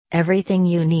Everything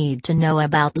you need to know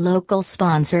about local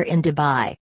sponsor in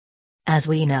Dubai. As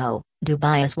we know,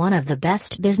 Dubai is one of the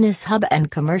best business hub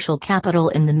and commercial capital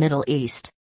in the Middle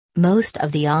East. Most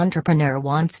of the entrepreneur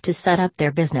wants to set up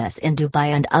their business in Dubai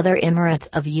and other Emirates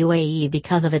of UAE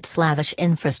because of its lavish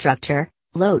infrastructure,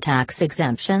 low tax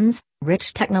exemptions,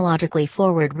 rich technologically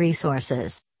forward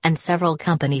resources, and several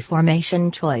company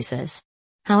formation choices.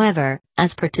 However,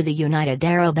 as per to the United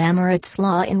Arab Emirates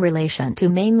law in relation to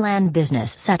mainland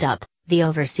business setup, the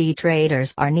overseas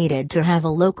traders are needed to have a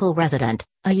local resident,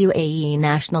 a UAE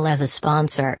national as a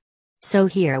sponsor. So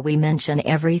here we mention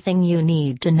everything you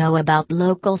need to know about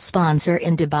local sponsor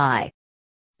in Dubai.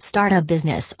 Start a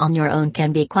business on your own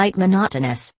can be quite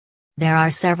monotonous. There are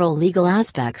several legal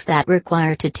aspects that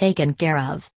require to taken care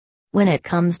of. When it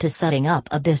comes to setting up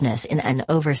a business in an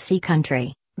overseas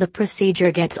country, the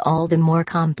procedure gets all the more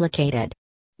complicated.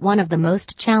 One of the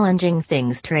most challenging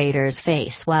things traders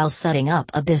face while setting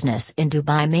up a business in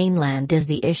Dubai mainland is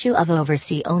the issue of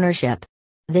overseas ownership.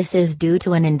 This is due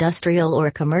to an industrial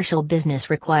or commercial business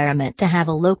requirement to have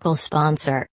a local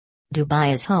sponsor.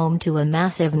 Dubai is home to a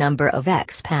massive number of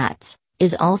expats,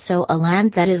 is also a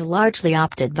land that is largely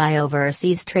opted by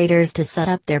overseas traders to set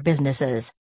up their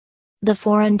businesses. The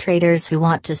foreign traders who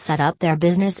want to set up their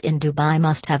business in Dubai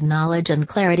must have knowledge and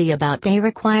clarity about they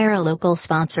require a local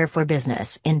sponsor for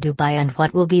business in Dubai and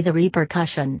what will be the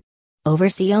repercussion.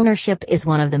 Overseas ownership is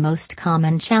one of the most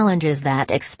common challenges that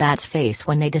expats face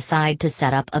when they decide to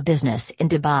set up a business in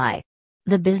Dubai.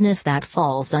 The business that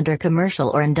falls under commercial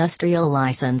or industrial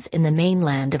license in the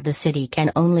mainland of the city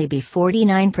can only be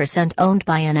 49% owned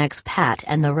by an expat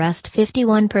and the rest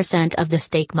 51% of the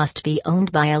stake must be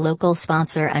owned by a local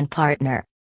sponsor and partner.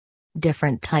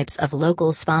 Different types of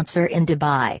local sponsor in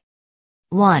Dubai.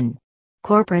 1.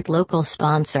 Corporate local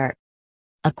sponsor.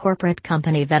 A corporate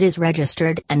company that is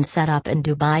registered and set up in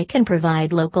Dubai can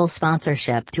provide local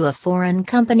sponsorship to a foreign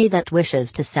company that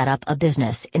wishes to set up a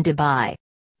business in Dubai.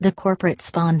 The corporate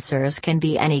sponsors can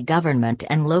be any government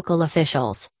and local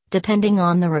officials, depending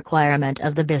on the requirement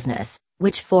of the business,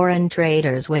 which foreign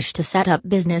traders wish to set up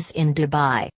business in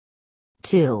Dubai.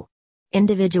 2.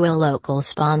 Individual local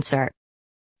sponsor.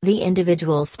 The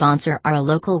individual sponsor are a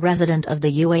local resident of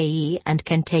the UAE and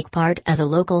can take part as a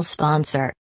local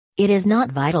sponsor. It is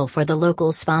not vital for the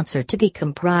local sponsor to be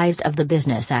comprised of the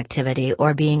business activity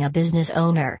or being a business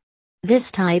owner.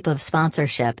 This type of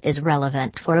sponsorship is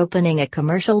relevant for opening a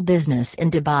commercial business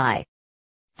in Dubai.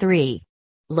 3.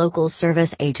 Local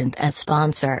service agent as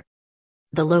sponsor.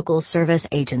 The local service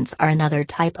agents are another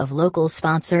type of local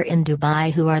sponsor in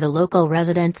Dubai who are the local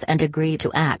residents and agree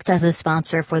to act as a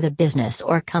sponsor for the business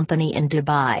or company in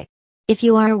Dubai. If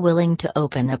you are willing to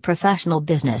open a professional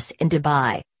business in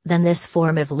Dubai, then this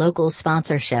form of local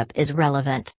sponsorship is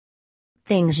relevant.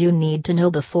 Things you need to know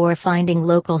before finding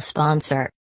local sponsor.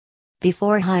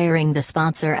 Before hiring the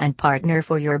sponsor and partner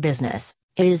for your business,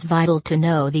 it is vital to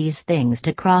know these things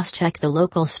to cross-check the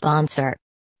local sponsor.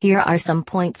 Here are some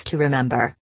points to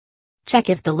remember. Check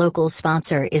if the local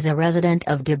sponsor is a resident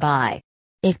of Dubai.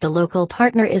 If the local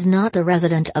partner is not a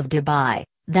resident of Dubai,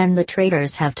 then the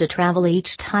traders have to travel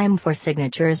each time for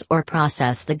signatures or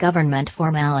process the government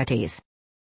formalities.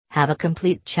 Have a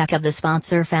complete check of the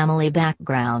sponsor family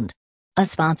background. A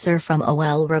sponsor from a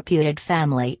well-reputed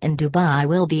family in Dubai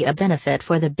will be a benefit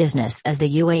for the business as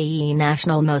the UAE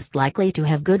national most likely to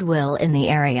have goodwill in the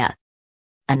area.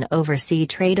 An overseas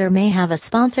trader may have a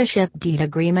sponsorship deed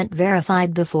agreement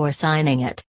verified before signing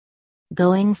it.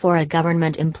 Going for a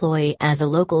government employee as a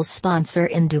local sponsor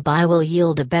in Dubai will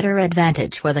yield a better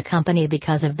advantage for the company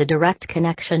because of the direct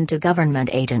connection to government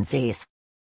agencies.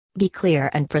 Be clear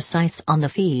and precise on the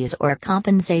fees or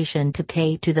compensation to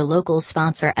pay to the local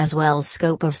sponsor as well as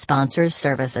scope of sponsor's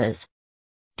services.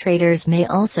 Traders may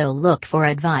also look for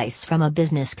advice from a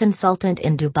business consultant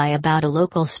in Dubai about a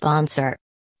local sponsor.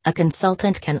 A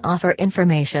consultant can offer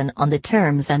information on the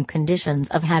terms and conditions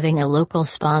of having a local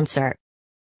sponsor.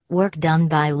 Work done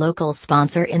by local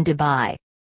sponsor in Dubai.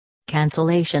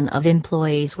 Cancellation of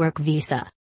employees' work visa.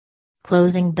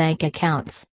 Closing bank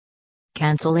accounts.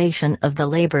 Cancellation of the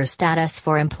labor status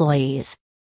for employees.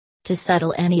 To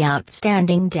settle any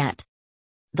outstanding debt.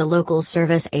 The local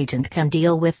service agent can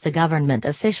deal with the government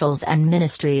officials and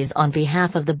ministries on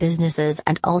behalf of the businesses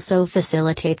and also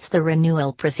facilitates the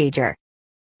renewal procedure.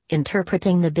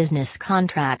 Interpreting the business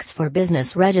contracts for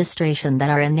business registration that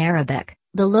are in Arabic,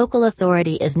 the local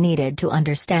authority is needed to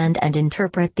understand and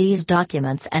interpret these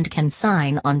documents and can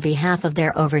sign on behalf of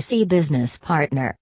their overseas business partner.